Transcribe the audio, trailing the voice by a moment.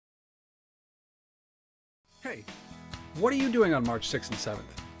Hey, what are you doing on March 6th and 7th?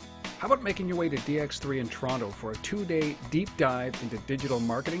 How about making your way to DX3 in Toronto for a 2-day deep dive into digital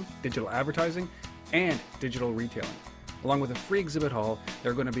marketing, digital advertising, and digital retailing? Along with a free exhibit hall,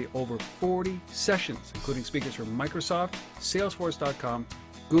 there are going to be over 40 sessions, including speakers from Microsoft, Salesforce.com,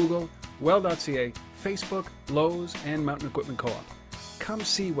 Google, Well.ca, Facebook, Lowe's, and Mountain Equipment Co-op. Come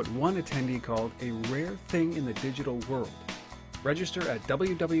see what one attendee called a rare thing in the digital world. Register at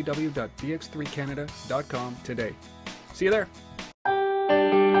www.dx3canada.com today. See you there.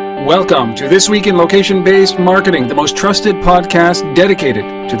 Welcome to This Week in Location-Based Marketing, the most trusted podcast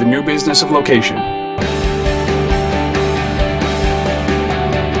dedicated to the new business of location.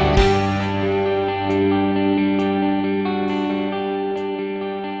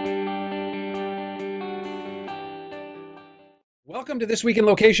 Welcome to This Week in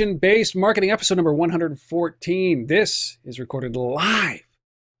Location-Based Marketing, episode number 114. This is recorded live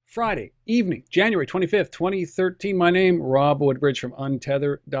Friday evening, January 25th, 2013. My name, Rob Woodbridge from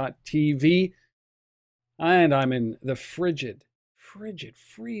Untether.tv, and I'm in the frigid,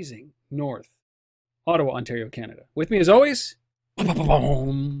 freezing north, Ottawa, Ontario, Canada. With me as always,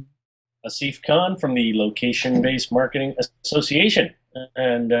 Asif Khan from the Location-Based Marketing Association.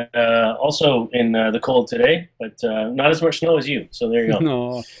 And also in the cold today, but not as much snow as you. So there you go.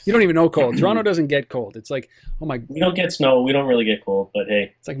 No, you don't even know cold. Toronto doesn't get cold. It's like, oh my. We don't get snow. We don't really get cold, but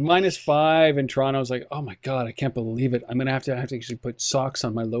hey. It's like -5 in Toronto. It's like, oh my God, I can't believe it. I'm going to have to actually put socks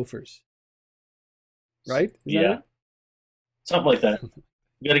on my loafers. Right? Yeah. Something like that.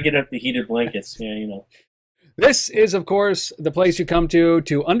 You got to get up the heated blankets. Yeah, you know. This is, of course, the place you come to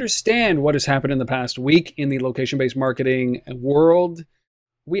understand what has happened in the past week in the location-based marketing world.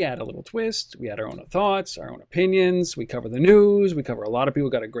 We add a little twist. We add our own thoughts, our own opinions. We cover the news. We cover a lot of people.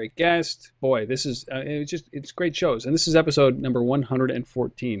 Got a great guest. Boy, this is it's great shows. And this is episode number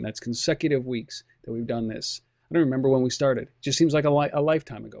 114. That's consecutive weeks that we've done this. I don't remember when we started. It just seems like a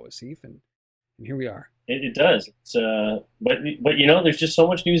lifetime ago, Asif, and here we are. It does. It's but you know, there's just so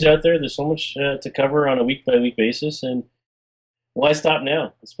much news out there. There's so much to cover on a week-by-week basis, and why stop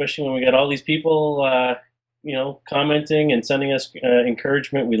now? Especially when we got all these people, you know, commenting and sending us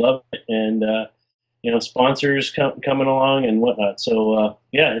encouragement. We love it, and you know, sponsors coming along and whatnot. So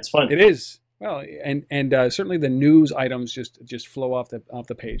yeah, it's fun. It is. Well, and certainly the news items just flow off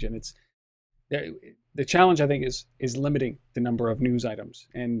the page, and it's. The challenge, I think, is limiting the number of news items.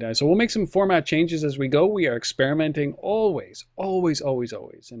 And so we'll make some format changes as we go. We are experimenting always.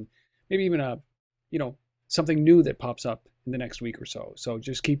 And maybe even something new that pops up in the next week or so. So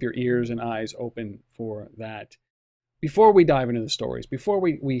just keep your ears and eyes open for that. Before we dive into the stories, before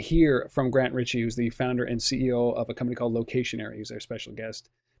we hear from Grant Ritchie, who's the founder and CEO of a company called Locationary, who's our special guest,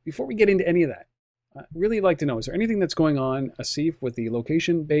 before we get into any of that, I'd really like to know, is there anything that's going on, Asif, with the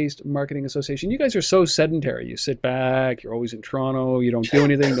Location-Based Marketing Association? You guys are so sedentary. You sit back, you're always in Toronto, you don't do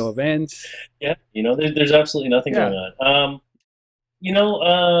anything, no events. Yeah, you know, there's absolutely nothing going on. You know,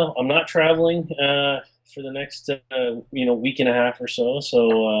 I'm not traveling for the next, week and a half or so.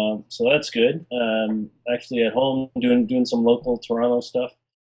 So that's good. Actually at home doing some local Toronto stuff.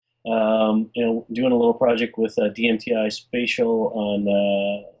 You know, doing a little project with DMTI Spatial on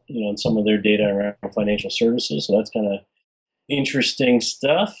some of their data around financial services. So that's kind of interesting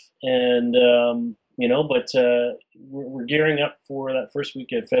stuff. And, we're gearing up for that first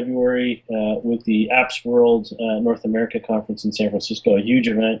week of February with the Apps World North America Conference in San Francisco, a huge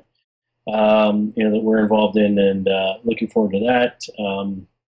event, that we're involved in, and looking forward to that.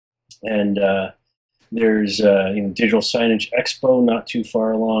 There's Digital Signage Expo not too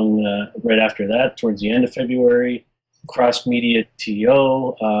far along right after that, towards the end of February. Cross Media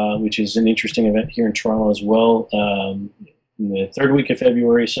TO, which is an interesting event here in Toronto as well, in the third week of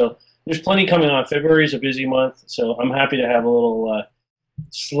February. So there's plenty coming on. February is a busy month, so I'm happy to have a little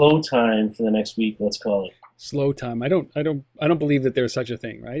slow time for the next week. Let's call it slow time. I don't believe that there's such a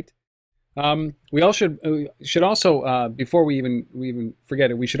thing, right? We all should also before we even forget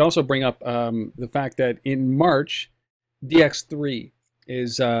it, we should also bring up the fact that in March, DX3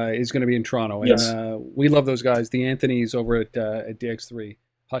 is going to be in Toronto, and yes. We love those guys, the Anthonys over at DX3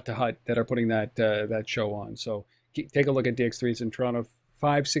 Hut to Hut, that are putting that show on. So take a look at DX3. It's in Toronto.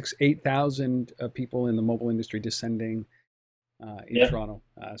 5, 6, 8,000 people in the mobile industry descending in Toronto.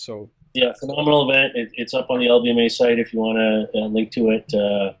 Phenomenal event. It's up on the LBMA site if you want to link to it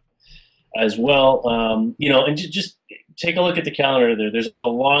as well. And just take a look at the calendar there. There's a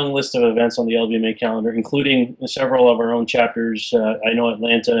long list of events on the LBMA calendar, including several of our own chapters. I know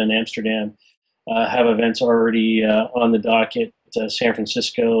Atlanta and Amsterdam have events already on the docket. San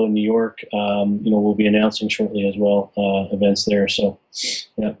Francisco and New York, we'll be announcing shortly as well events there. So,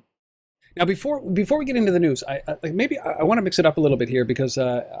 yeah. Now, before we get into the news, I want to mix it up a little bit here because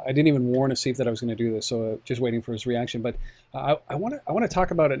I didn't even warn Asif that I was going to do this, so just waiting for his reaction. But I want to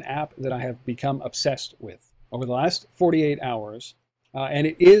talk about an app that I have become obsessed with over the last 48 hours, and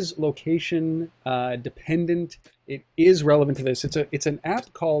it is location dependent. It is relevant to this. It's an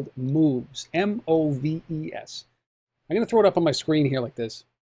app called Moves, Moves. I'm going to throw it up on my screen here like this.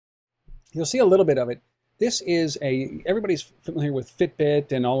 You'll see a little bit of it. This is everybody's familiar with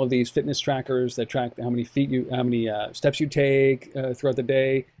Fitbit and all of these fitness trackers that track how many steps you take throughout the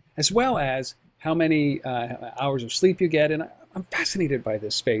day, as well as how many hours of sleep you get. And I'm fascinated by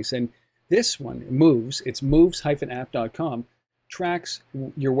this space. And this one, Moves, it's moves-app.com, tracks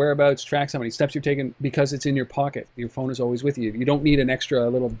your whereabouts, tracks how many steps you've taken because it's in your pocket. Your phone is always with you. You don't need an extra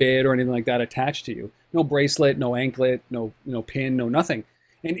little bid or anything like that attached to you. No bracelet, no anklet, no pin, no nothing.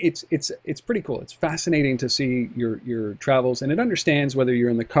 And it's pretty cool. It's fascinating to see your travels, and it understands whether you're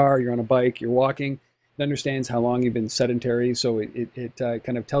in the car, you're on a bike, you're walking. It understands how long you've been sedentary, so it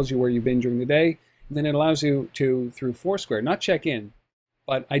kind of tells you where you've been during the day. And then it allows you to, through Foursquare, not check in,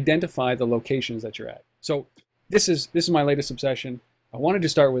 but identify the locations that you're at. So this is my latest obsession. I wanted to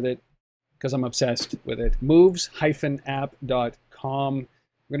start with it because I'm obsessed with it. Moves-app.com. I'm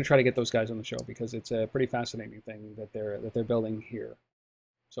going to try to get those guys on the show because it's a pretty fascinating thing that they're building here.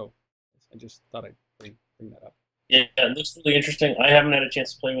 So I just thought I'd bring that up. Yeah, it looks really interesting. I haven't had a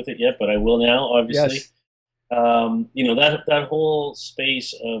chance to play with it yet, but I will now, obviously. Yes. That whole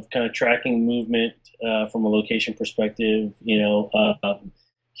space of kind of tracking movement from a location perspective, HipGeo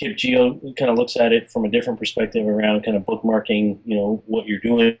kind of looks at it from a different perspective around kind of bookmarking, what you're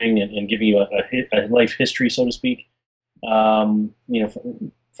doing and giving you a life history, so to speak.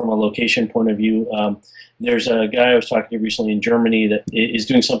 From a location point of view. There's a guy I was talking to recently in Germany that is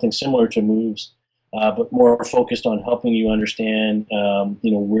doing something similar to Moves, but more focused on helping you understand,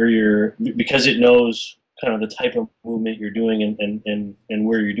 where you're, because it knows kind of the type of movement you're doing and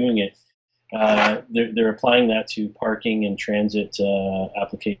where you're doing it. They're applying that to parking and transit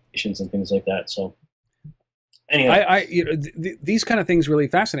applications and things like that. So anyway, these kind of things really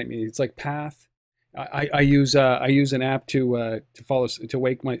fascinate me. It's like Path. I use an app to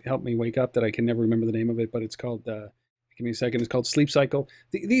help me wake up that I can never remember the name of it, but it's called give me a second. It's called Sleep Cycle.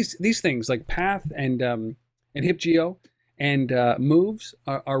 These things like Path and HipGeo and Moves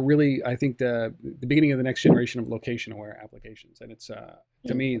are really, I think, the beginning of the next generation of location aware applications. And it's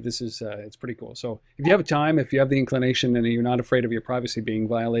to me, this is it's pretty cool. So if you have time, if you have the inclination, and you're not afraid of your privacy being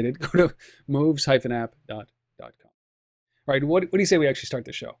violated, go to moves-app.com. All right, what do you say we actually start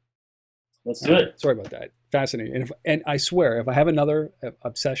the show? Let's do it. Sorry about that. Fascinating. And I swear, if I have another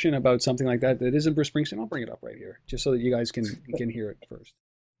obsession about something like that isn't Bruce Springsteen, I'll bring it up right here, just so that you guys can hear it first.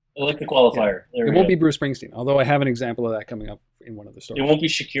 I like the qualifier. Yeah. It won't be Bruce Springsteen, although I have an example of that coming up in one of the stories. It won't be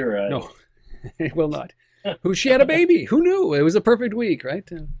Shakira. No, it will not. She had a baby. Who knew? It was a perfect week, right?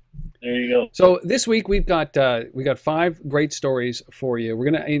 There you go. So this week we got 5 great stories for you.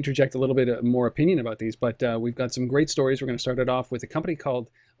 We're going to interject a little bit more opinion about these, but we've got some great stories. We're going to start it off with a company called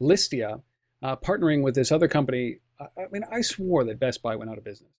Listia. Partnering with this other company. I swore that Best Buy went out of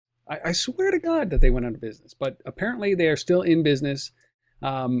business. I swear to God that they went out of business, but apparently they are still in business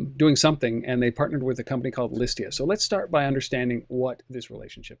doing something, and they partnered with a company called Listia. So let's start by understanding what this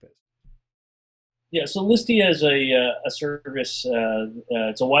relationship is. Yeah, so Listia is a service.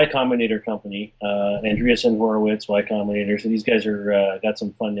 It's a Y Combinator company. Andreessen Horowitz, Y Combinator. So these guys are got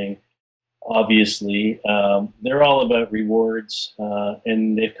some funding. Obviously, they're all about rewards,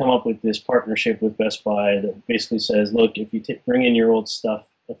 and they've come up with this partnership with Best Buy that basically says, look, if you bring in your old stuff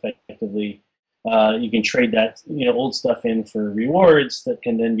effectively, you can trade that old stuff in for rewards that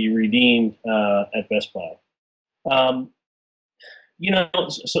can then be redeemed at Best Buy.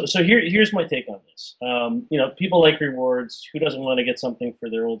 So here's my take on this. People like rewards. Who doesn't want to get something for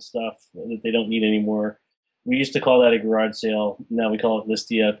their old stuff that they don't need anymore? We used to call that a garage sale. Now we call it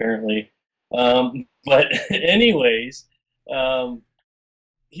Listia, apparently. But anyways,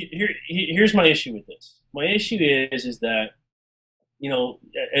 here's my issue with this. My issue is that,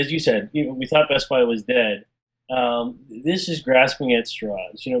 as you said, we thought Best Buy was dead. This is grasping at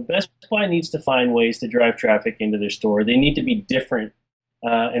straws. Best Buy needs to find ways to drive traffic into their store. They need to be different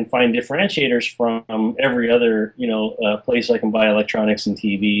and find differentiators from every other, place I can buy electronics and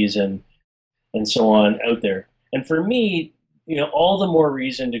TVs and so on out there. And for me, all the more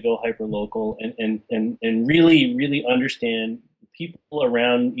reason to go hyper-local and really, really understand people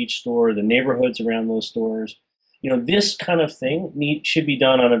around each store, the neighborhoods around those stores. This kind of thing should be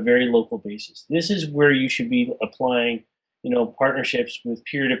done on a very local basis. This is where you should be applying, partnerships with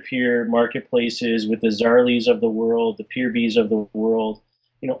peer-to-peer marketplaces, with the Zarleys of the world, the PeerBees of the world,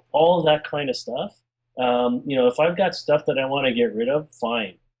 all of that kind of stuff. If I've got stuff that I want to get rid of,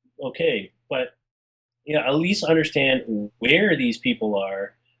 fine, okay, but at least understand where these people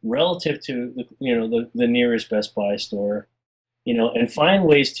are relative to the nearest Best Buy store, and find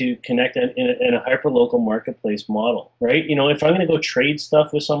ways to connect in a hyper local marketplace model, right? If I'm going to go trade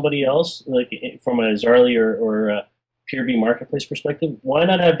stuff with somebody else, like from a Zarly or a PureBee marketplace perspective, why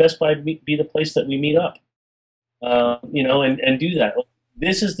not have Best Buy be the place that we meet up? And do that.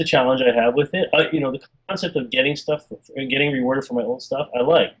 This is the challenge I have with it. The concept of getting rewarded for my old stuff, I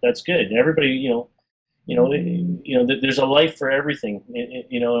like. That's good. Everybody, there's a life for everything,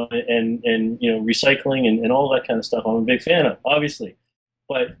 and recycling and all that kind of stuff. I'm a big fan of, obviously,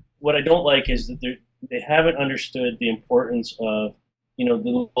 but what I don't like is that they haven't understood the importance of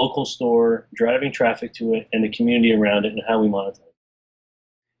the local store, driving traffic to it, and the community around it, and how we monetize.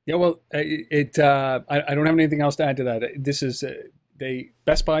 Yeah, well, I don't have anything else to add to that. This is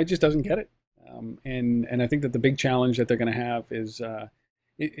Best Buy just doesn't get it, and I think that the big challenge that they're going to have is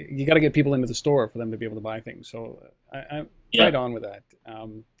you got to get people into the store for them to be able to buy things. So I'm right on with that.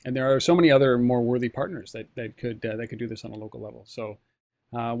 And there are so many other more worthy partners that could do this on a local level. So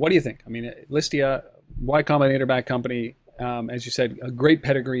what do you think? I mean, Listia, Y Combinator backed company, as you said, a great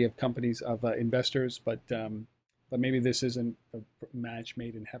pedigree of companies of investors, but maybe this isn't a match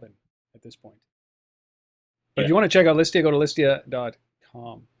made in heaven at this point. But if you want to check out Listia, go to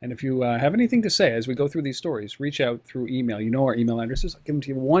listia.com. And if you have anything to say as we go through these stories, reach out through email. You know our email addresses. I'll give them to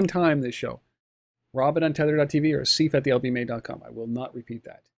you one time this show. Rob@untether.tv or asif@thelbmade.com. I will not repeat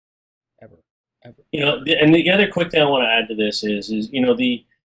that. Ever. And the other quick thing I want to add to this is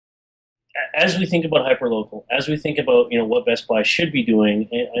as we think about hyperlocal, as we think about what Best Buy should be doing,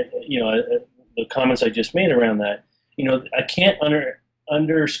 the comments I just made around that, I can't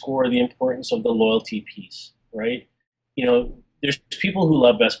underscore the importance of the loyalty piece, right? There's people who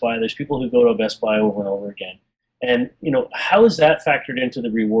love Best Buy. There's people who go to Best Buy over and over again. And, how is that factored into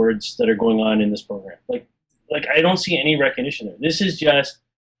the rewards that are going on in this program? Like I don't see any recognition there. This is just,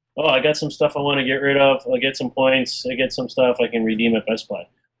 I got some stuff I want to get rid of. I get some points. I get some stuff I can redeem at Best Buy.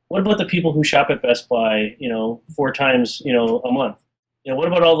 What about the people who shop at Best Buy, 4 times, a month? What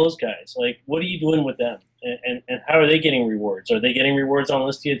about all those guys? Like, what are you doing with them? And how are they getting rewards? Are they getting rewards on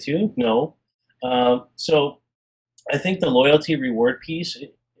Listia too? No. So I think the loyalty reward piece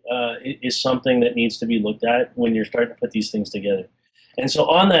is something that needs to be looked at when you're starting to put these things together. And so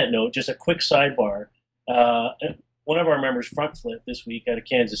on that note, just a quick sidebar. One of our members, FrontFlip, this week out of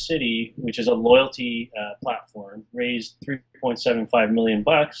Kansas City, which is a loyalty platform, raised $3.75 million.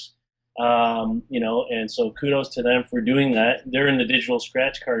 And so kudos to them for doing that. They're in the digital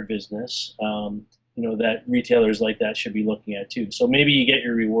scratch card business. That retailers like that should be looking at too. So maybe you get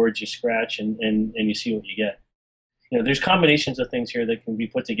your rewards, you scratch, and you see what you get. There's combinations of things here that can be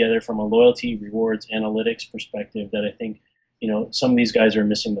put together from a loyalty, rewards, analytics perspective that I think, some of these guys are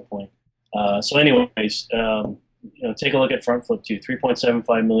missing the point. So anyways, take a look at FrontFlip too.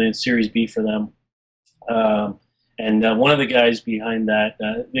 3.75 million Series B for them. And one of the guys behind that,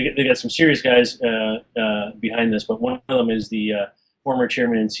 they got some serious guys behind this, but one of them is the former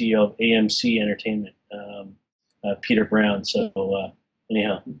chairman and CEO of AMC Entertainment, Peter Brown. So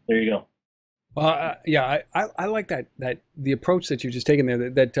anyhow, there you go. Well, I like that the approach that you've just taken there.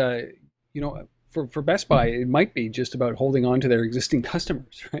 That for Best Buy, it might be just about holding on to their existing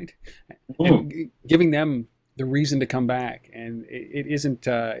customers, right, and giving them the reason to come back. And it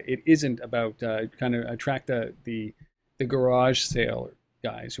isn't about kind of attract the garage sale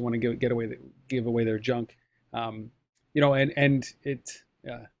guys who want to give away their junk.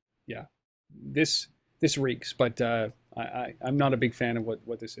 This reeks, but I'm not a big fan of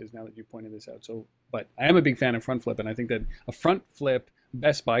what this is now that you pointed this out. So, but I am a big fan of FrontFlip, and I think that a FrontFlip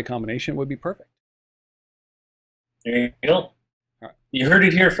Best Buy combination would be perfect. There you go. All right. You heard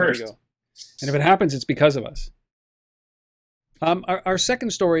it here first. And if it happens, it's because of us. Our second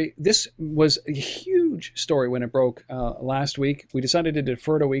story, this was a huge story when it broke last week. We decided to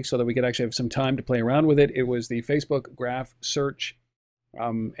defer it a week so that we could actually have some time to play around with it. It was the Facebook graph search.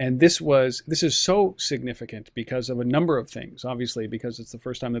 And this is so significant because of a number of things. Obviously, because it's the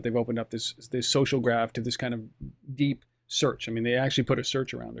first time that they've opened up this social graph to this kind of deep search. I mean, they actually put a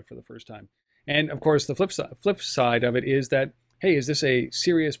search around it for the first time. And of course, the flip side of it is that, hey, is this a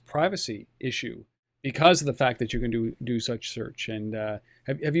serious privacy issue because of the fact that you can do such search? And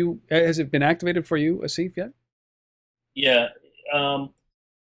has it been activated for you, Asif, yet? Yeah.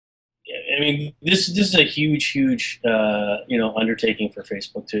 I mean, this is a huge undertaking for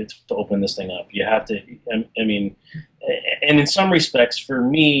Facebook to open this thing up. You have to. I mean, and in some respects, for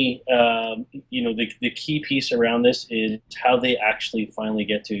me, the key piece around this is how they actually finally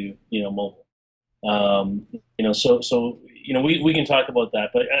get to mobile. We can talk about that,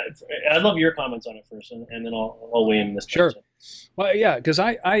 but I'd love your comments on it first, and then I'll weigh in this. Sure. Well, yeah, because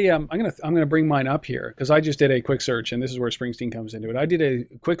I'm gonna bring mine up here because I just did a quick search, and this is where Springsteen comes into it. I did a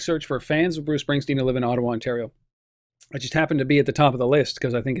quick search for fans of Bruce Springsteen who live in Ottawa, Ontario. I just happened to be at the top of the list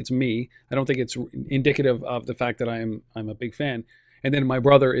because I think it's me. I don't think it's indicative of the fact that I'm a big fan. And then my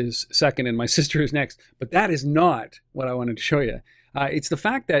brother is second, and my sister is next. But that is not what I wanted to show you. It's the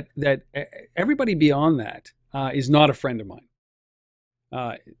fact that everybody beyond that is not a friend of mine.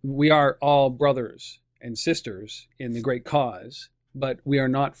 We are all brothers and sisters in the great cause, but we are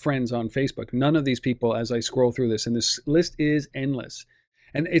not friends on Facebook. None of these people, as I scroll through this, and this list is endless.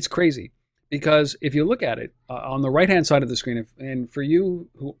 And it's crazy because if you look at it on the right-hand side of the screen, and for you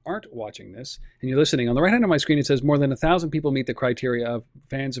who aren't watching this and you're listening, on the right hand of my screen, it says more than 1,000 people meet the criteria of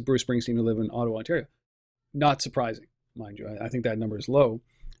fans of Bruce Springsteen who live in Ottawa, Ontario. Not surprising, mind you. I think that number is low.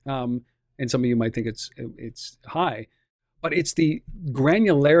 And some of you might think it's high. But it's the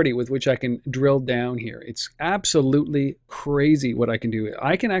granularity with which I can drill down here. It's absolutely crazy what I can do.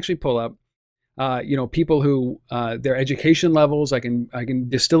 I can actually pull up, people who their education levels. I can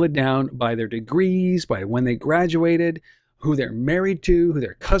distill it down by their degrees, by when they graduated, who they're married to, who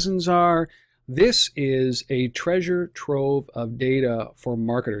their cousins are. This is a treasure trove of data for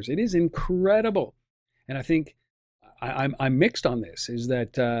marketers. It is incredible, and I think I'm mixed on this. Is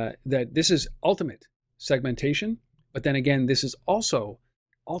that this is ultimate segmentation. But then again, this is also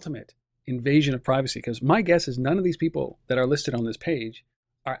ultimate invasion of privacy because my guess is none of these people that are listed on this page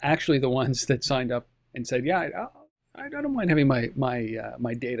are actually the ones that signed up and said, yeah, I don't mind having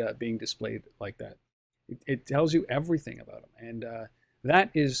my data being displayed like that. It tells you everything about them. And that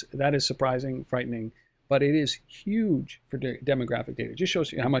is surprising, frightening, but it is huge for demographic data. It just shows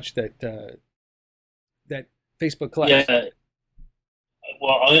you how much that Facebook collects. Yeah.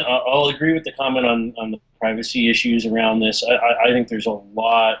 Well, I'll agree with the comment on the privacy issues around this. I think there's a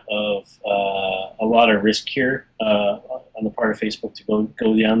lot of risk here on the part of Facebook to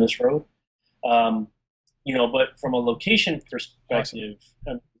go down this road. But from a location perspective,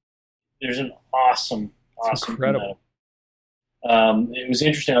 there's an awesome incredible. It was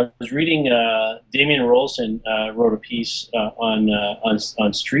interesting. I was reading Damian Rolson wrote a piece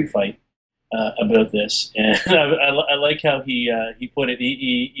on Street Fight. About this, and I like how he put it.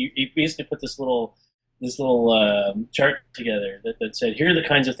 He basically put this little chart together that said, here are the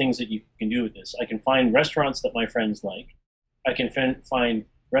kinds of things that you can do with this. I can find restaurants that my friends like. I can find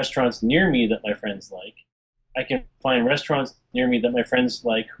restaurants near me that my friends like. I can find restaurants near me that my friends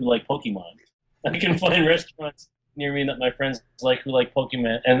like who like Pokemon. I can find restaurants near me that my friends like who like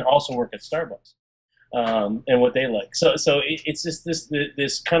Pokemon and also work at Starbucks. And what they like. So it's just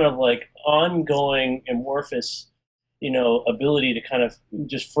this kind of like ongoing amorphous, ability to kind of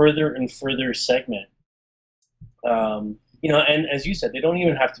just further and further segment. And as you said, they don't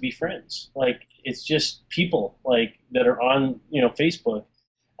even have to be friends. Like it's just people like that are on, Facebook.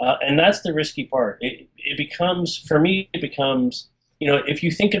 And that's the risky part. It becomes if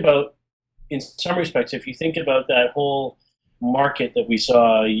you think about, in some respects, if you think about that whole market that we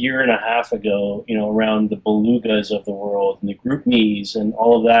saw a year and a half ago, around the Belugas of the world and the GroupMe's and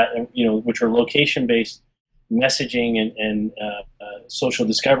all of that, which are location-based messaging and social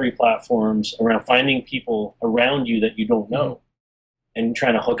discovery platforms around finding people around you that you don't know and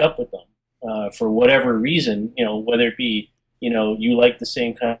trying to hook up with them for whatever reason, whether it be, you like the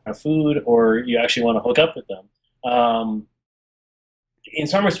same kind of food or you actually want to hook up with them. In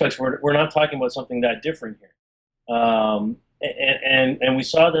some respects, we're not talking about something that different here. And we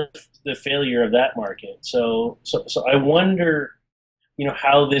saw the failure of that market. So I wonder,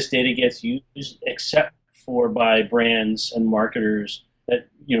 how this data gets used, except for by brands and marketers that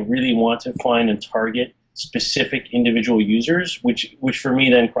really want to find and target specific individual users, which for me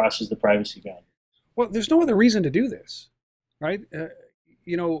then crosses the privacy boundary. Well, there's no other reason to do this, right?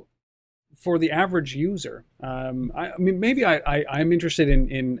 For the average user, I mean, maybe I'm interested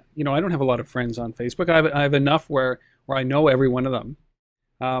in I don't have a lot of friends on Facebook. I have enough where I know every one of them,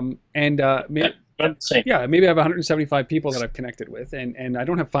 maybe I have 175 people that I've connected with, and I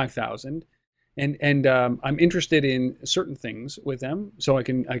don't have 5,000, and I'm interested in certain things with them, so I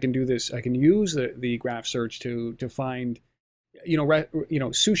can do this. I can use the graph search to find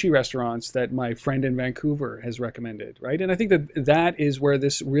sushi restaurants that my friend in Vancouver has recommended, right? And I think that is where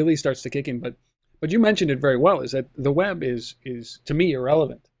this really starts to kick in. But you mentioned it very well, is that the web is to me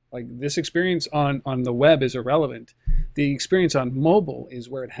irrelevant. Like this experience on the web is irrelevant. The experience on mobile is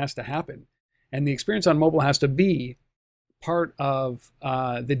where it has to happen. And the experience on mobile has to be part of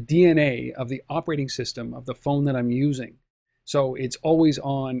the DNA of the operating system of the phone that I'm using. So it's always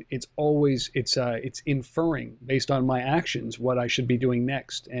on. It's inferring based on my actions what I should be doing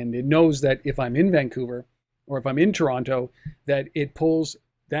next, and it knows that if I'm in Vancouver or if I'm in Toronto, that it pulls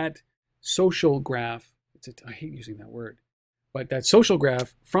that social graph. I hate using that word, but that social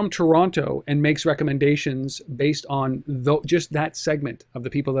graph from Toronto and makes recommendations based on just that segment of the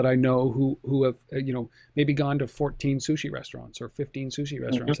people that I know who have maybe gone to 14 sushi restaurants or 15 sushi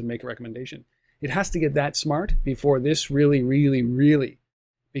restaurants and make a recommendation. It has to get that smart before this really, really, really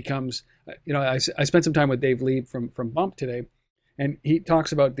becomes. I spent some time with Dave Lieb from Bump today, and he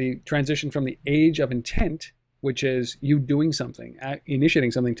talks about the transition from the age of intent, which is you doing something,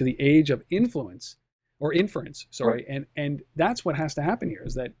 initiating something, to the age of influence or inference. Sorry, right. And that's what has to happen here,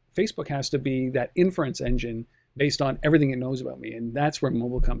 is that Facebook has to be that inference engine based on everything it knows about me, and that's where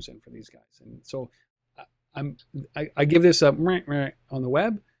mobile comes in for these guys. And so I give this a on the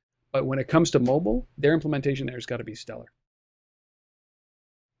web. But when it comes to mobile, their implementation there has got to be stellar.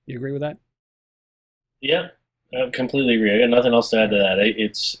 You agree with that? Yeah, I completely agree. I got nothing else to add to that.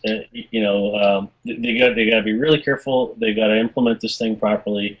 It's they got to be really careful. They got to implement this thing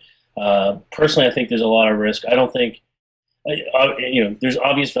properly. Personally, I think there's a lot of risk. I don't think there's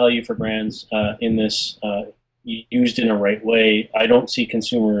obvious value for brands in this used in a right way. I don't see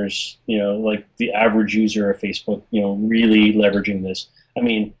consumers, like the average user of Facebook, really leveraging this. I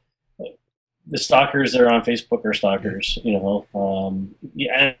mean, the stalkers that are on Facebook are stalkers, and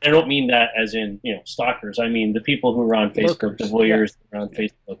I don't mean that as in, stalkers. I mean the people who are on Facebook, lurkers. The voyeurs that are on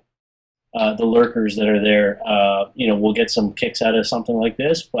Facebook, the lurkers that are there, will get some kicks out of something like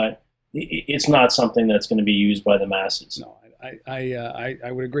this, but it's not something that's going to be used by the masses. No,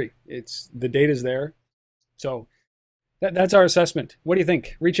 I would agree. The data's there. So that's our assessment. What do you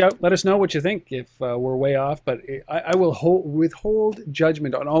think? Reach out, let us know what you think if we're way off, but I will withhold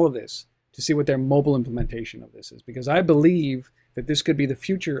judgment on all of this to see what their mobile implementation of this is, because I believe that this could be the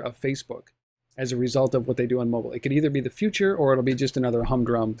future of Facebook as a result of what they do on mobile. It could either be the future or it'll be just another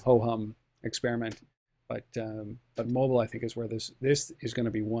humdrum, ho-hum experiment. But mobile, I think, is where this is going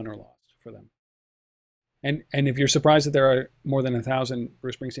to be won or lost for them. And if you're surprised that there are more than 1,000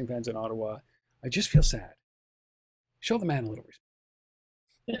 Bruce Springsteen fans in Ottawa, I just feel sad. Show the man a little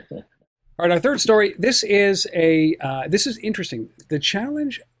respect. All right, our third story. This is interesting. The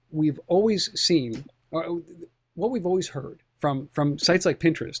challenge we've always seen, or what we've always heard from sites like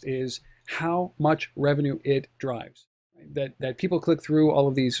Pinterest, is how much revenue it drives. Right? That people click through all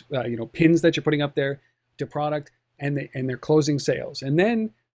of these pins that you're putting up there to product, and they're closing sales. And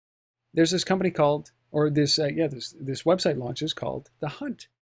then there's this company called, or this website launches called The Hunt,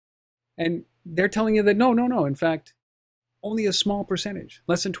 and they're telling you that no, in fact, only a small percentage,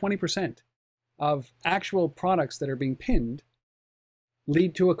 less than 20% of actual products that are being pinned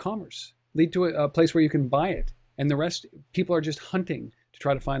lead to lead to a place where you can buy it. And the rest, people are just hunting to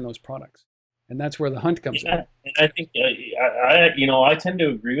try to find those products. And that's where the hunt comes in. And I think, I tend to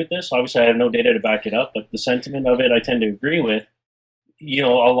agree with this. Obviously, I have no data to back it up, but the sentiment of it, I tend to agree with. A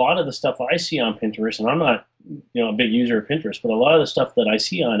lot of the stuff I see on Pinterest, and I'm not, a big user of Pinterest, but a lot of the stuff that I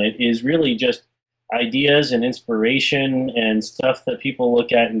see on it is really just ideas and inspiration and stuff that people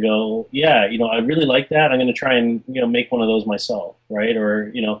look at and go, yeah, I really like that. I'm going to try and, make one of those myself, right?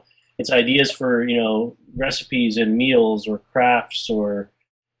 Or, it's ideas for, recipes and meals or crafts or,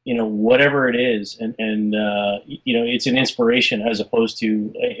 whatever it is. And it's an inspiration as opposed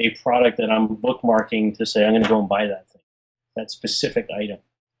to a product that I'm bookmarking to say, I'm going to go and buy that thing, that specific item.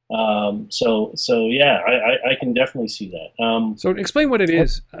 So yeah, I can definitely see that. So explain what it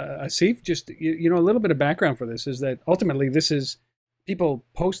is, Asif. Just a little bit of background for this is that ultimately this is people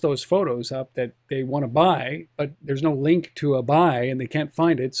post those photos up that they want to buy, but there's no link to a buy and they can't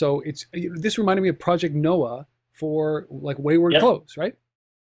find it. So this reminded me of Project Noah for like wayward clothes, right?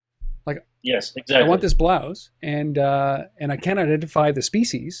 Like, yes, exactly. I want this blouse and I can't identify the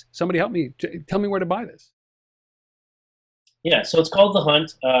species. Somebody help me. Tell me where to buy this. Yeah, so it's called The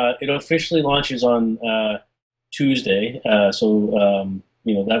Hunt. It officially launches on Tuesday.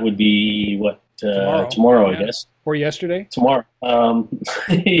 That would be what tomorrow, I guess. Or yesterday. Tomorrow.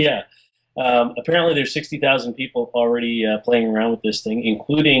 Yeah. Apparently, there's 60,000 people already playing around with this thing,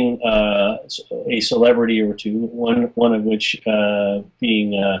 including a celebrity or two. One of which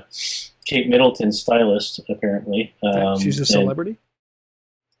being Kate Middleton's stylist, apparently. She's a celebrity.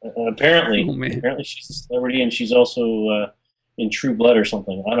 Apparently she's a celebrity, and she's also in True Blood or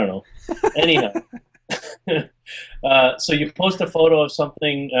something. I don't know. Anyhow, So you post a photo of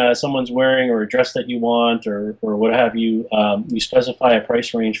something someone's wearing or a dress that you want or what have you. You specify a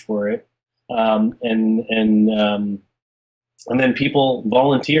price range for it, um, and and um, and then people,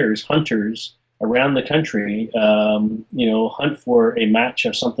 volunteers, hunters around the country, hunt for a match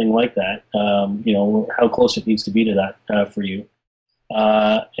of something like that. How close it needs to be to that for you.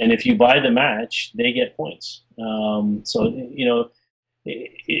 And if you buy the match, they get points.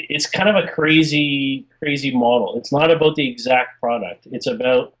 It's kind of a crazy, crazy model. It's not about the exact product. It's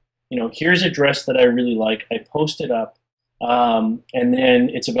about, here's a dress that I really like. I post it up. And then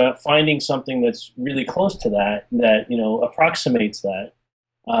it's about finding something that's really close to that approximates that.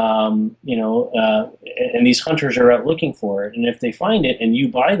 And these hunters are out looking for it. And if they find it and you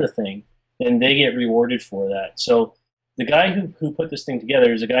buy the thing, then they get rewarded for that. So the guy who put this thing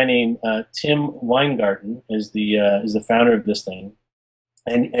together is a guy named Tim Weingarten, is the founder of this thing,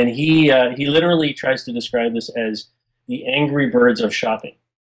 and he literally tries to describe this as the Angry Birds of shopping,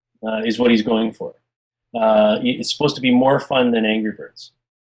 is what he's going for. It's supposed to be more fun than Angry Birds.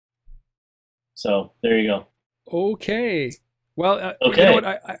 So there you go. Okay. Well, Okay. you know what?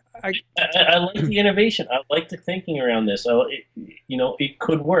 I like the innovation. I like the thinking around this. It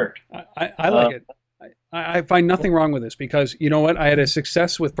could work. I like it. I find nothing wrong with this because you know what? I had a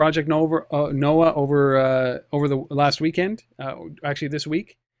success with Project Noah over the last weekend, actually this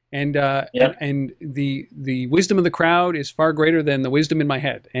week, and Yep. and the wisdom of the crowd is far greater than the wisdom in my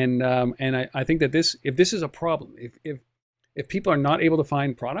head, and I think that if this is a problem, if people are not able to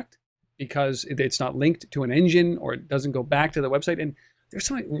find product because it's not linked to an engine or it doesn't go back to the website, and there's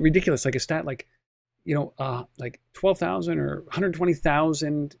something ridiculous like a stat like like 12,000 or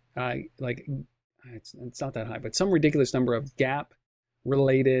 120,000 it's not that high, but some ridiculous number of Gap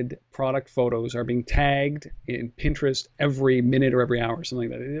related product photos are being tagged in Pinterest every minute or every hour,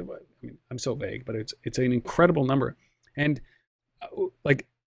 something like that. I mean, I'm so vague, but it's an incredible number. And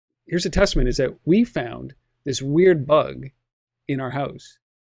here's a testament is that we found this weird bug in our house.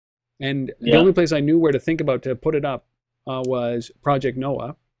 And the only place I knew where to think about to put it up was Project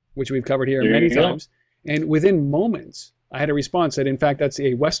Noah, which we've covered here many times. And within moments, I had a response that, in fact, that's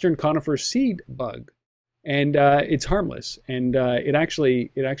a Western conifer seed bug, and it's harmless, and it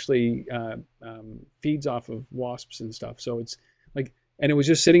actually feeds off of wasps and stuff. So it's and it was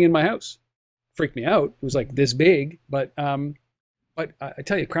just sitting in my house. Freaked me out. It was like this big, but I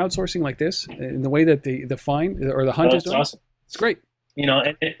tell you, crowdsourcing like this, in the way that the find or the hunt is doing, awesome. It's great.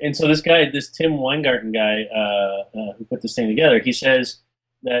 And so this Tim Weingarten guy who put this thing together, he says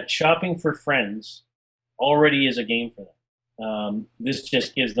that shopping for friends already is a game for them. This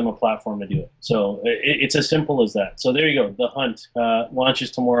just gives them a platform to do it. So it's as simple as that. So there you go. The hunt launches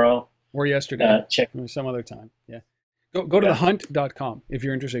tomorrow. Or yesterday. Check. Or some other time. Yeah. Go to thehunt.com if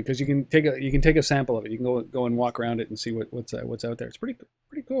you're interested, because you can take a sample of it. You can go and walk around it and see what's out there. It's pretty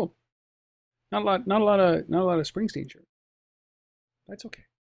cool. Not a lot of Springsteen shirts. That's okay.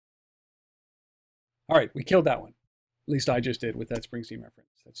 All right, we killed that one. At least I just did with that Springsteen reference.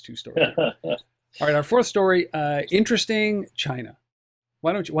 That's two stories. All right, our fourth story, interesting China.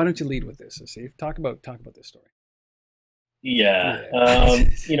 Why don't you lead with this, Asif? Talk about this story. Yeah.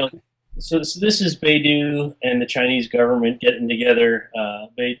 So this is Baidu and the Chinese government getting together.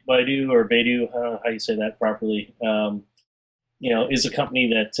 Baidu, or Baidu, I don't know how you say that properly. Is a company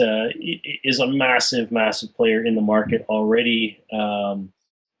that is a massive, massive player in the market already. A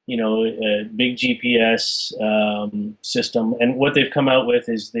big GPS system, and what they've come out with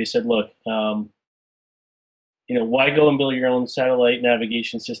is they said, look. Why go and build your own satellite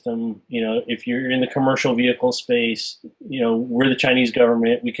navigation system? If you're in the commercial vehicle space, we're the Chinese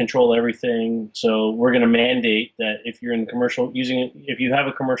government. We control everything. So we're going to mandate that if you're in commercial if you have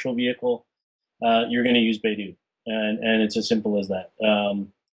a commercial vehicle, you're going to use Baidu, and it's as simple as that.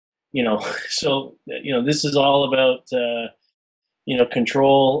 This is all about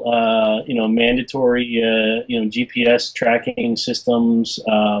control, mandatory, GPS tracking systems.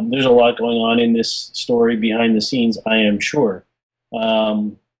 There's a lot going on in this story behind the scenes, I am sure.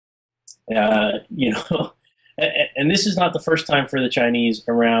 And this is not the first time for the Chinese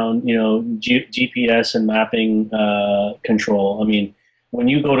around, GPS and mapping control. I mean, when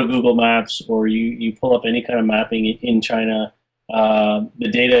you go to Google Maps or you pull up any kind of mapping in China, the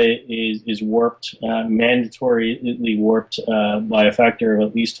data is warped, mandatorily warped by a factor of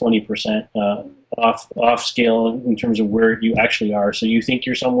at least 20% off scale in terms of where you actually are. So you think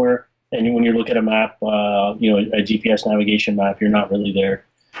you're somewhere, and when you look at a map, a GPS navigation map, you're not really there.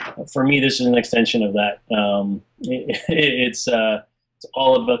 For me, this is an extension of that. It's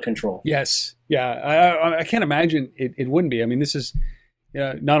all about control. Yes, yeah. I can't imagine it wouldn't be. I mean, this is.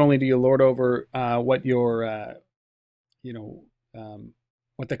 not only do you lord over what your you know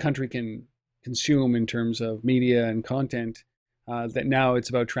what the country can consume in terms of media and content, that now it's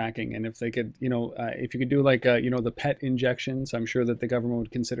about tracking. And if they could, if you could do like the pet injections, I'm sure that the government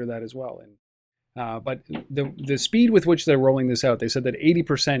would consider that as well. And but the speed with which they're rolling this out, they said that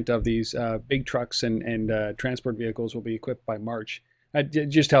 80% of these big trucks and transport vehicles will be equipped by March. That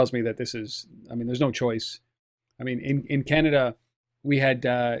just tells me that this is, I mean, there's no choice. I mean, in Canada, we had,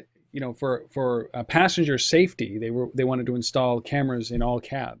 for passenger safety, they wanted to install cameras in all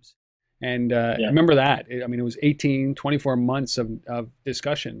cabs. And I Yeah. remember that. I mean, it was 18, 24 months of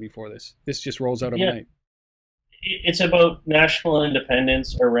discussion before this. This just rolls out Yeah. overnight. It's about national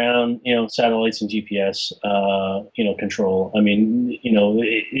independence around satellites and GPS control. I mean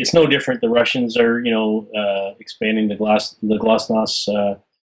it's no different. The Russians are expanding the GLONASS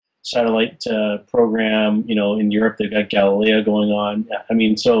satellite program. In Europe they've got Galileo going on. I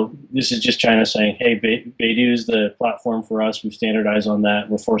mean, so this is just China saying, hey, Beidou is the platform for us. We've standardized on that.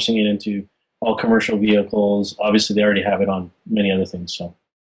 We're forcing it into all commercial vehicles. Obviously they already have it on many other things. So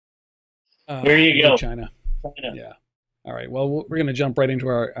there you Go go. China. China. Yeah. All right. Well, we're going to jump right into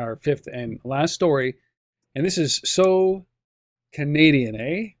our fifth and last story. And this is so Canadian,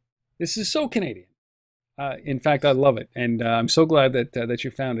 eh? This is so Canadian. In fact, I love it. And I'm so glad that you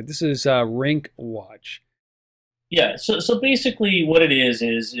found it. This is Rink Watch. Yeah, so basically, what it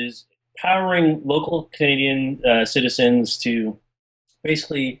is powering local Canadian citizens to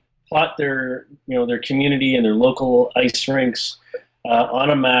basically plot their community and their local ice rinks on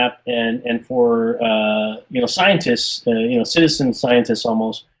a map, and for scientists, citizen scientists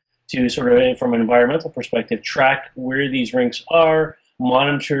almost, to sort of, from an environmental perspective, track where these rinks are,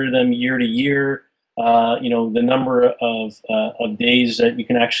 monitor them year to year. The number of days that you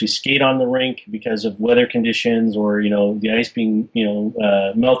can actually skate on the rink because of weather conditions, or the ice being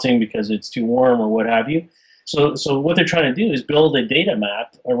melting because it's too warm, or what have you. So what they're trying to do is build a data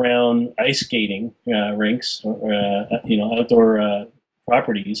map around ice skating rinks, outdoor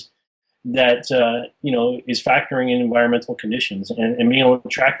properties that is factoring in environmental conditions, and being able to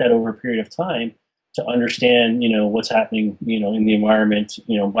track that over a period of time to understand what's happening in the environment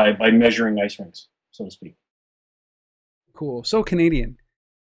by measuring ice rinks, so to speak. Cool. So Canadian.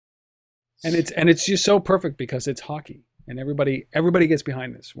 And it's just so perfect because it's hockey, and everybody gets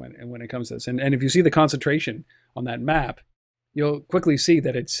behind this when it comes to this. And if you see the concentration on that map, you'll quickly see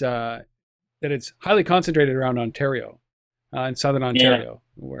that it's highly concentrated around Ontario, in southern Yeah. Ontario,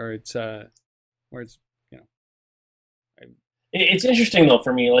 where it's you know It's interesting though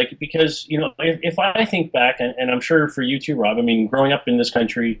for me, like, because if I think back, and I'm sure for you too, Rob. I mean, growing up in this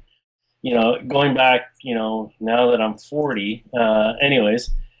country, going back, now that I'm 40,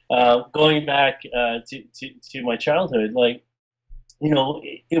 going back to my childhood, like,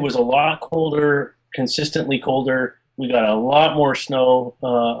 it was a lot colder, consistently colder. We got a lot more snow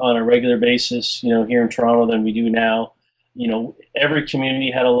on a regular basis, here in Toronto than we do now. Every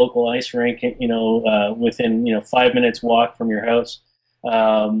community had a local ice rink, within 5 minutes walk from your house.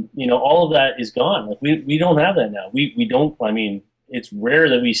 All of that is gone. Like, we don't have that now. We don't. I mean, it's rare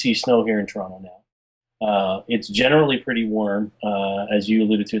that we see snow here in Toronto now. It's generally pretty warm, as you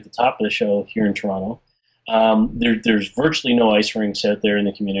alluded to at the top of the show here in Toronto. There's virtually no ice rinks out there in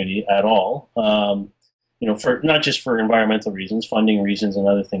the community at all. For not just for environmental reasons, funding reasons, and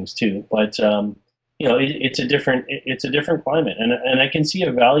other things too. But it's a different climate, and I can see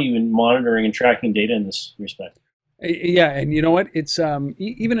a value in monitoring and tracking data in this respect. Yeah, and you know what? It's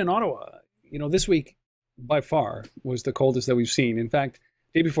even in Ottawa, this week by far was the coldest that we've seen. In fact,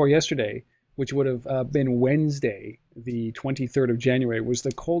 day before yesterday, which would have been Wednesday, the 23rd of January, was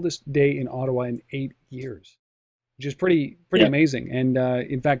the coldest day in Ottawa in 8 years, which is pretty Yeah. amazing. And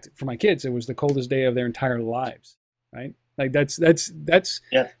in fact, for my kids, it was the coldest day of their entire lives, right? Like that's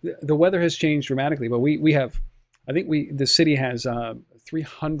Yeah. the weather has changed dramatically, but we have, I think the city has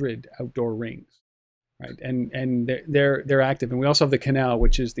 300 outdoor rings, right? And they're active, and we also have the Canal,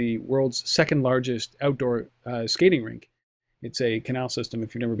 which is the world's second largest outdoor skating rink. It's a canal system.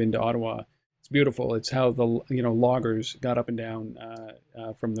 If you've never been to Ottawa, it's beautiful. It's how the loggers got up and down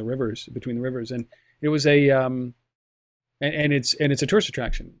from the rivers, between the rivers, and it was and it's a tourist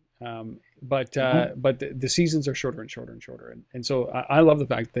attraction. But Mhm. the seasons are shorter and shorter and shorter, and so I love the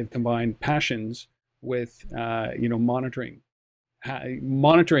fact that they've combined passions with monitoring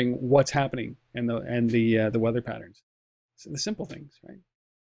what's happening, and the weather patterns. So the simple things, right?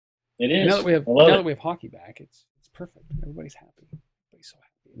 It And is. I love now that it. we have hockey back, it's perfect. Everybody's happy. Everybody's so happy.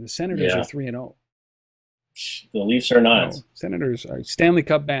 And the Senators are Yeah. 3-0. The Leafs are No, not. Senators are Stanley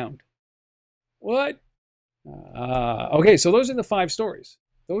Cup bound. What? Okay, so those are the 5 stories.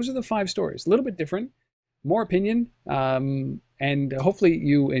 Those are the 5 stories. A little bit different, more opinion, and hopefully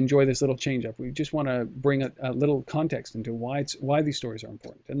you enjoy this little change up. We just want to bring a little context into why these stories are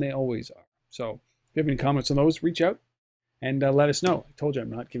important, and they always are. So if you have any comments on those, reach out and let us know. I told you I'm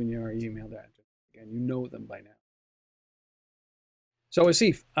not giving you our email address. Again, you know them by now. So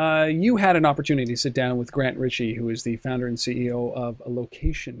Asif, you had an opportunity to sit down with Grant Ritchie, who is the founder and CEO of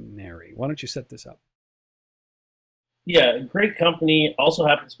Locationary. Why don't you set this up? Yeah, great company. Also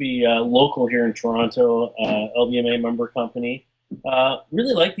happens to be local here in Toronto, LBMA member company.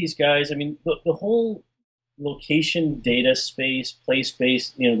 Really like these guys. I mean, the whole location data space,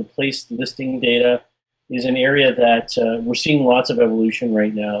 place-based, the place listing data is an area that we're seeing lots of evolution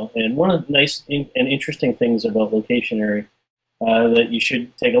right now. And one of the nice and interesting things about Locationary that you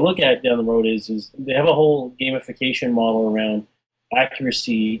should take a look at down the road is they have a whole gamification model around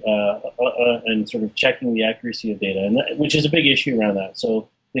accuracy and sort of checking the accuracy of data, and which is a big issue around that. So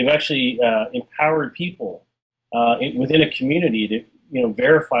they've actually empowered people within a community to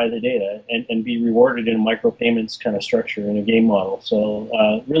verify the data and be rewarded in a micropayments kind of structure in a game model.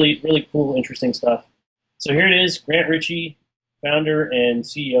 So really cool, interesting stuff. So here it is, Grant Ritchie, founder and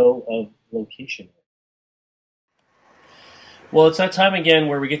CEO of Location. Well, it's that time again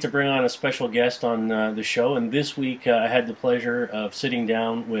where we get to bring on a special guest on the show. And this week I had the pleasure of sitting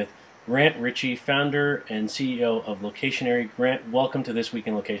down with Grant Ritchie, founder and CEO of Locationary. Grant, welcome to This Week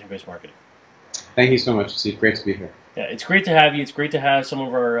in Location-Based Marketing. Thank you so much, Steve. Great to be here. Yeah, it's great to have you. It's great to have some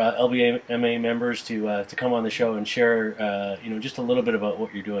of our LBMA members to come on the show and share just a little bit about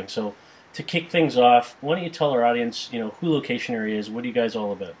what you're doing. So to kick things off, why don't you tell our audience who Locationary is? What are you guys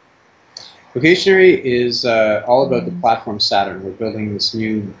all about? Locationary is all about the platform Saturn. We're building this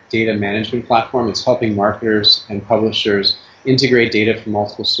new data management platform. It's helping marketers and publishers integrate data from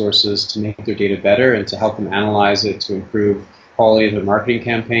multiple sources to make their data better and to help them analyze it to improve quality of their marketing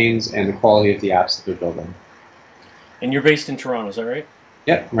campaigns and the quality of the apps that they're building. And you're based in Toronto, is that right?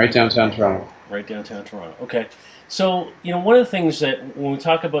 Yep, right downtown Toronto. Right downtown Toronto. Okay. So, one of the things that when we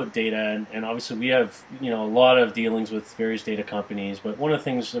talk about data, and obviously we have, a lot of dealings with various data companies, but one of the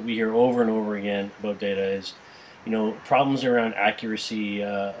things that we hear over and over again about data is, problems around accuracy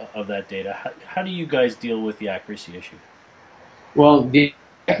of that data. How do you guys deal with the accuracy issue? Well, the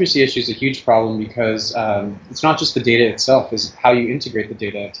accuracy issue is a huge problem because it's not just the data itself, it's how you integrate the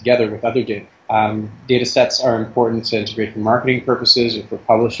data together with other data. Data sets are important to integrate for marketing purposes or for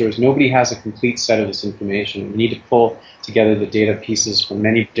publishers. Nobody has a complete set of this information. You need to pull together the data pieces from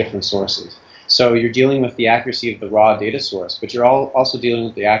many different sources. So you're dealing with the accuracy of the raw data source, but you're also dealing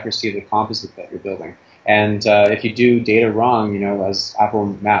with the accuracy of the composite that you're building. And if you do data wrong, as Apple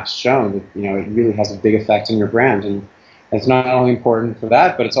Maps shown, it really has a big effect on your brand. And it's not only important for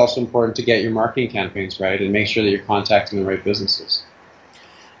that, but it's also important to get your marketing campaigns right and make sure that you're contacting the right businesses.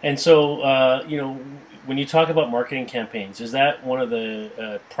 And so, when you talk about marketing campaigns, is that one of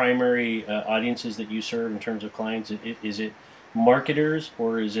the primary audiences that you serve in terms of clients? Is it marketers,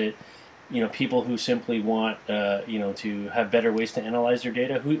 or is it people who simply want to have better ways to analyze their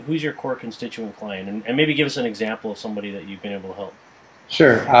data? Who's your core constituent client? And maybe give us an example of somebody that you've been able to help.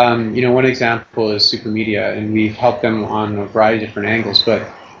 Sure. One example is Supermedia, and we've helped them on a variety of different angles. But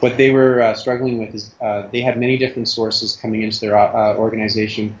what they were struggling with is they had many different sources coming into their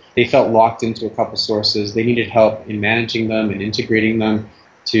organization. They felt locked into a couple sources. They needed help in managing them and integrating them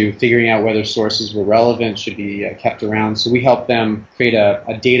to figuring out whether sources were relevant, should be kept around. So we helped them create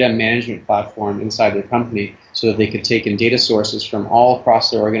a data management platform inside their company so that they could take in data sources from all across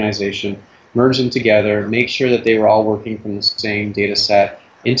their organization, merge them together, make sure that they were all working from the same data set,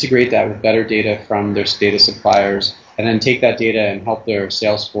 integrate that with better data from their data suppliers, and then take that data and help their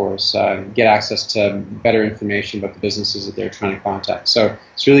sales force get access to better information about the businesses that they're trying to contact. So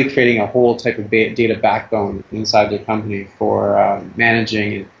it's really creating a whole type of data backbone inside their company for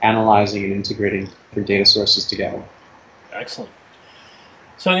managing and analyzing and integrating different data sources together. Excellent.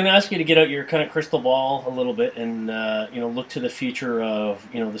 So I'm going to ask you to get out your kind of crystal ball a little bit and look to the future of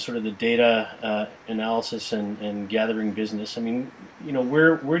the sort of the data analysis and gathering business. I mean,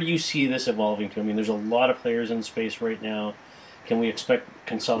 where do you see this evolving to? I mean, there's a lot of players in the space right now. Can we expect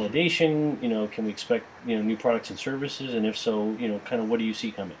consolidation? Can we expect new products and services? And if so, kind of what do you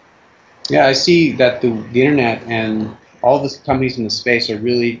see coming? Yeah, I see that the internet and all the companies in the space are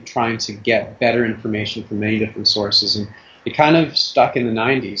really trying to get better information from many different sources, and it kind of stuck in the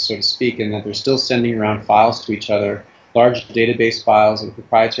 90s, so to speak, in that they're still sending around files to each other, large database files in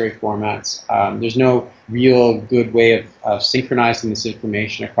proprietary formats. There's no real good way of synchronizing this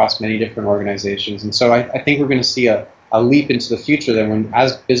information across many different organizations. And so I think we're going to see a leap into the future that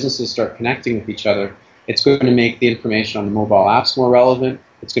as businesses start connecting with each other, It's going to make the information on the mobile apps more relevant.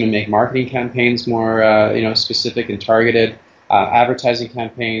 It's going to make marketing campaigns more specific and targeted. Advertising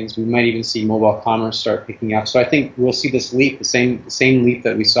campaigns. We might even see mobile commerce start picking up. So I think we'll see this leap, the same leap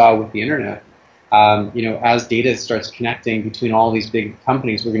that we saw with the internet. As data starts connecting between all these big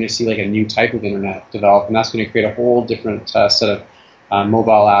companies, we're going to see like a new type of internet develop, and that's going to create a whole different set of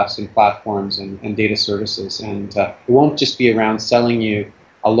mobile apps and platforms and data services. And it won't just be around selling you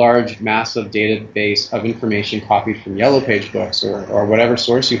a large, massive database of information copied from Yellow Page books or whatever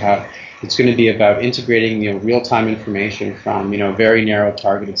source you have. It's going to be about integrating real-time information from very narrow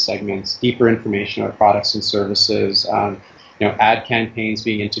targeted segments, deeper information about products and services. Ad campaigns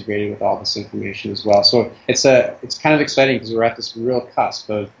being integrated with all this information as well. So it's kind of exciting because we're at this real cusp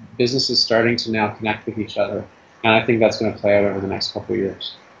of businesses starting to now connect with each other, and I think that's going to play out over the next couple of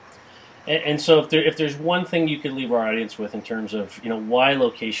years. And so, if there's one thing you could leave our audience with in terms of why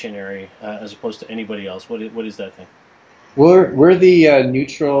Locationary as opposed to anybody else, what is that thing? We're the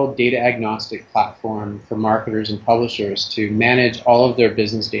neutral data agnostic platform for marketers and publishers to manage all of their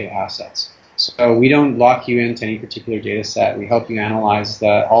business data assets. So we don't lock you into any particular data set. We help you analyze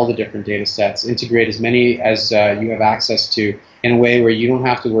all the different data sets, integrate as many as you have access to in a way where you don't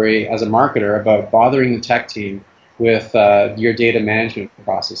have to worry as a marketer about bothering the tech team with your data management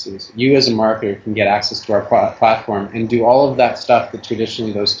processes. You as a marketer can get access to our platform and do all of that stuff that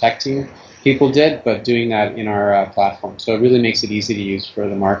traditionally those tech team people did, but doing that in our platform. So it really makes it easy to use for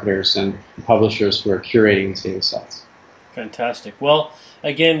the marketers and publishers who are curating these data sets. Fantastic. Well,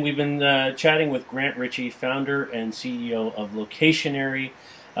 again, we've been chatting with Grant Ritchie, founder and CEO of Locationary.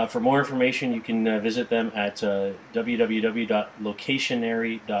 For more information, you can visit them at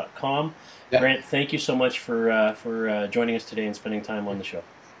www.locationary.com. Yep. Grant, thank you so much for joining us today and spending time on the show.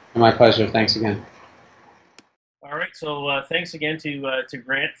 My pleasure. Thanks again. All right, so thanks again to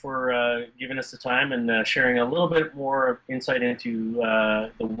Grant for giving us the time and sharing a little bit more insight into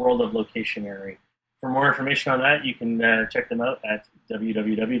the world of Locationary. For more information on that, you can check them out at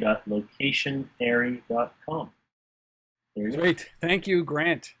www.locationary.com. Great. Thank you,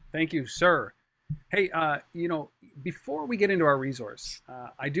 Grant. Thank you, sir. Hey, before we get into our resource,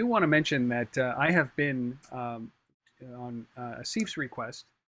 I do want to mention that I have been on Asif's request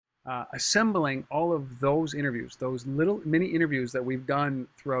assembling all of those interviews, those little mini interviews that we've done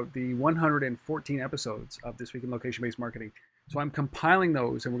throughout the 114 episodes of This Week in Location-Based Marketing. So I'm compiling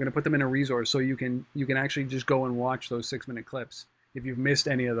those, and we're going to put them in a resource so you can actually just go and watch those 6-minute clips if you've missed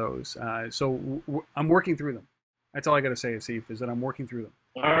any of those. I'm working through them. That's all I got to say, Asif, is that I'm working through them.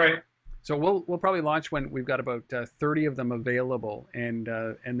 All right. So we'll probably launch when we've got about 30 of them available, and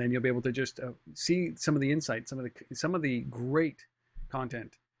then you'll be able to just see some of the insights, some of the great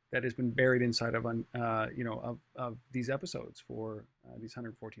content that has been buried inside of of these episodes for these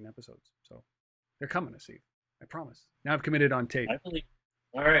 114 episodes. So they're coming, Asif. I promise. Now I've committed on tape. I believe.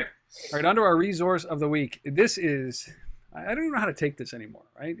 All right. All right, on to our resource of the week. This is, I don't even know how to take this anymore,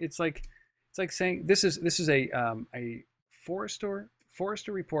 right? It's like saying this is a Forrester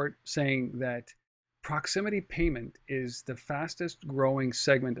report saying that proximity payment is the fastest growing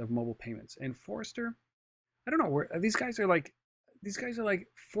segment of mobile payments. And Forrester, I don't know where these guys are like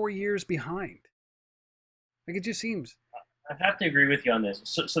 4 years behind. Like, it just seems. I have to agree with you on this.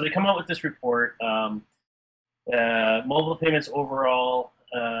 So they come out with this report. Mobile payments overall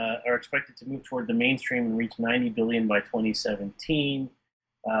are expected to move toward the mainstream and reach 90 billion by 2017.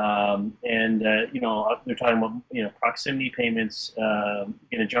 They're talking about proximity payments going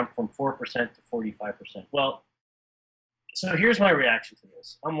to jump from 4% to 45%. Well, so here's my reaction to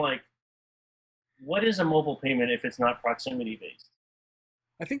this. I'm like, what is a mobile payment if it's not proximity based?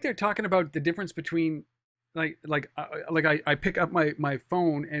 I think they're talking about the difference between I pick up my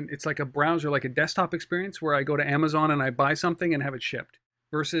phone and it's like a browser, like a desktop experience where I go to Amazon and I buy something and have it shipped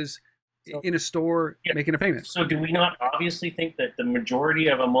versus in a store making a payment. So do we not obviously think that the majority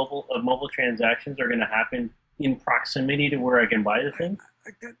of mobile transactions are going to happen in proximity to where I can buy the thing?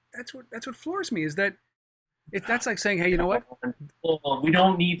 That's what floors me is that that's like saying, hey, you know what? We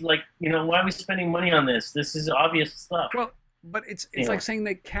don't need why are we spending money on this? This is obvious stuff. Well, but it's like saying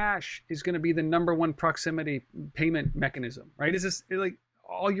that cash is going to be the number one proximity payment mechanism, right? Is this like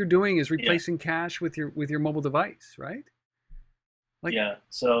all you're doing is replacing cash with your mobile device, right?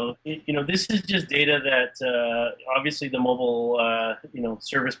 So this is just data that obviously the mobile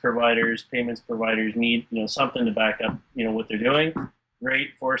service providers, payments providers need something to back up what they're doing.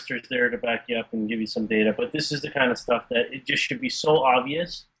 Great, Forrester's there to back you up and give you some data, but this is the kind of stuff that it just should be so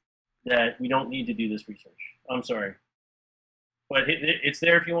obvious that we don't need to do this research. I'm sorry. but it's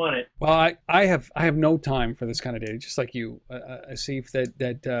there if you want it. Well, I have no time for this kind of data, just like you, Asif.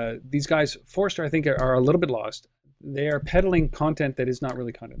 That these guys, Forrester, I think, are a little bit lost. They are peddling content that is not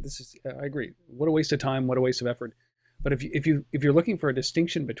really content. This is, I agree. What a waste of time. What a waste of effort. But if you're looking for a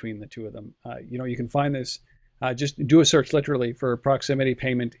distinction between the two of them, you can find this. Just do a search literally for proximity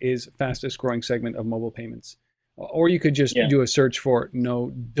payment is fastest growing segment of mobile payments, or you could just do a search for no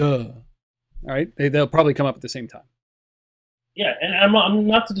duh. All right, they'll probably come up at the same time. Yeah, and I'm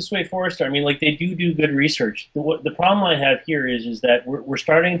not to dissuade Forrester. I mean, like, they do good research. The problem I have here is that we're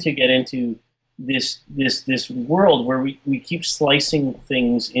starting to get into this world where we keep slicing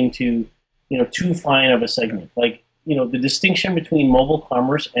things into too fine of a segment. Like, the distinction between mobile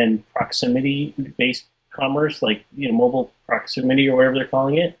commerce and proximity based commerce, like mobile proximity or whatever they're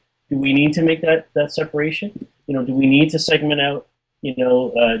calling it. Do we need to make that separation? Do we need to segment out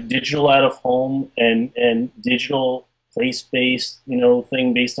digital out of home and digital place-based,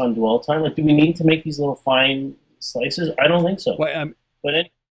 thing based on dwell time? Like, do we need to make these little fine slices? I don't think so. Well,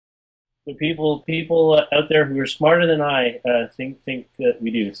 but people out there who are smarter than I think that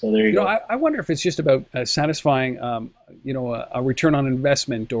we do. So there you go. I wonder if it's just about satisfying, a return on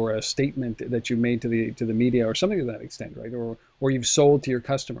investment or a statement that you made to the media or something to that extent, right? Or you've sold to your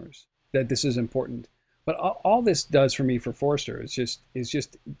customers that this is important. But all this does for me, for Forrester, is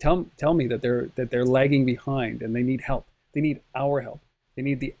just tell me that they're lagging behind and they need help. They need our help. They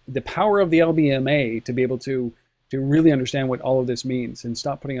need the power of the LBMA to be able to really understand what all of this means and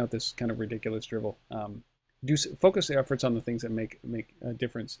stop putting out this kind of ridiculous drivel. Focus the efforts on the things that make a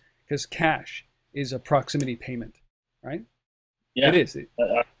difference, because cash is a proximity payment, right? Yeah, it is.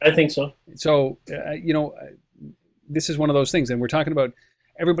 I think so. So this is one of those things, and we're talking about.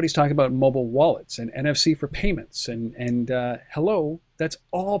 Everybody's talking about mobile wallets and NFC for payments, and hello, that's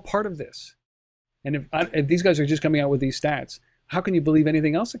all part of this. And if these guys are just coming out with these stats, how can you believe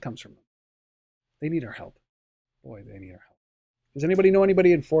anything else that comes from them? They need our help. Boy, they need our help. Does anybody know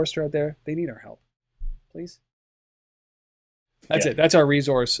anybody in Forrester out there? They need our help. Please. That's it. That's our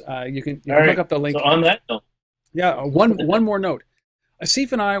resource. You can look up the link. So on that note. Yeah, one more note.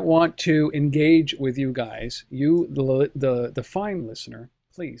 Asif and I want to engage with you guys, you, the fine listener.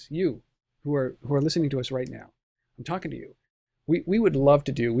 Please, you who are listening to us right now, I'm talking to you. We would love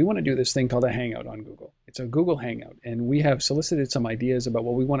to we want to do this thing called a Hangout on Google. It's a Google Hangout, and we have solicited some ideas about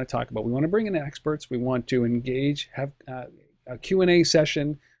what we want to talk about. We want to bring in experts. We want to engage, have a Q&A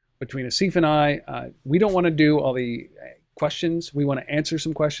session between Asif and I. We don't want to do all the questions. We want to answer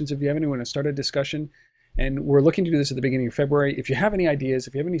some questions if you have any. We want to start a discussion, and we're looking to do this at the beginning of February. If you have any ideas,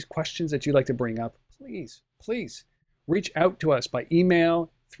 if you have any questions that you'd like to bring up, please reach out to us by email,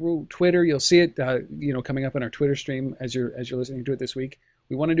 through Twitter. You'll see it, coming up in our Twitter stream as you're listening to it this week.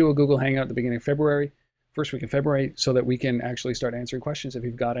 We want to do a Google Hangout at the beginning of February, first week of February, so that we can actually start answering questions if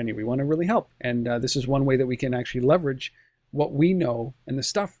you've got any. We want to really help, and this is one way that we can actually leverage what we know and the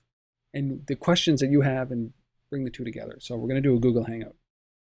stuff and the questions that you have and bring the two together. So we're going to do a Google Hangout.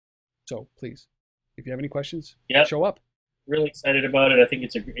 So please, if you have any questions, show up. Really excited about it. I think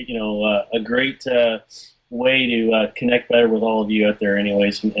it's a great way to connect better with all of you out there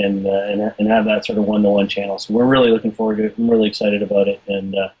anyways, and have that sort of one-to-one channel. So we're really looking forward to it. I'm really excited about it,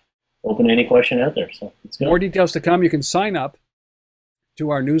 and open any question out there. So let's go. More details to come. You can sign up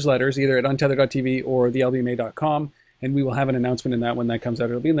to our newsletters either at untether.tv or thelbma.com, and we will have an announcement in that when that comes out.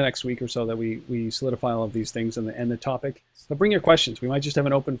 It'll be in the next week or so that we solidify all of these things and the topic. But bring your questions. We might just have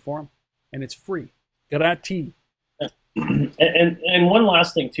an open forum, and it's free. Gratis. And one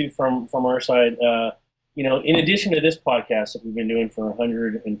last thing too from our side. In addition to this podcast that we've been doing for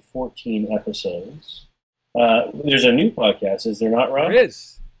 114 episodes, there's a new podcast, is there not, Rob? There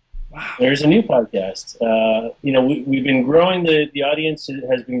is. Wow. There's a new podcast. We've been growing, the audience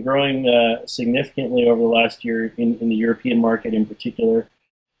has been growing significantly over the last year in the European market in particular.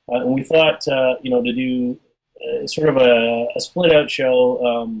 And we thought, to do sort of a split out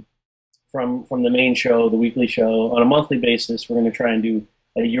show from the main show, the weekly show, on a monthly basis. We're going to try and do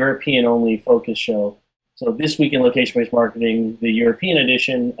a European-only focus show. So this week in location-based marketing, the European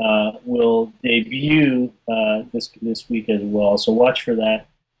edition will debut this week as well. So watch for that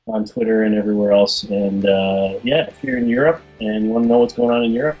on Twitter and everywhere else. And if you're in Europe and you want to know what's going on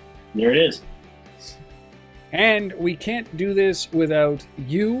in Europe, there it is. And we can't do this without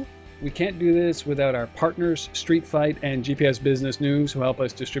you. We can't do this without our partners, Street Fight and GPS Business News, who help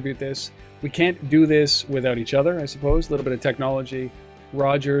us distribute this. We can't do this without each other, I suppose. A little bit of technology.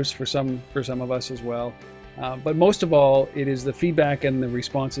 Rogers for some of us as well. But most of all, it is the feedback and the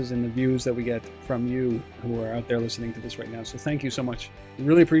responses and the views that we get from you who are out there listening to this right now. So thank you so much. We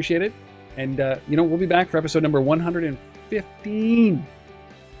really appreciate it. And, we'll be back for episode number 115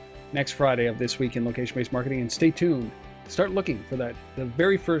 next Friday of This Week in Location-Based Marketing. And stay tuned. Start looking for the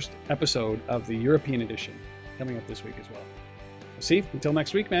very first episode of the European edition coming up this week as well. See, until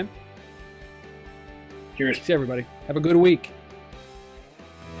next week, man. Cheers. See everybody. Have a good week.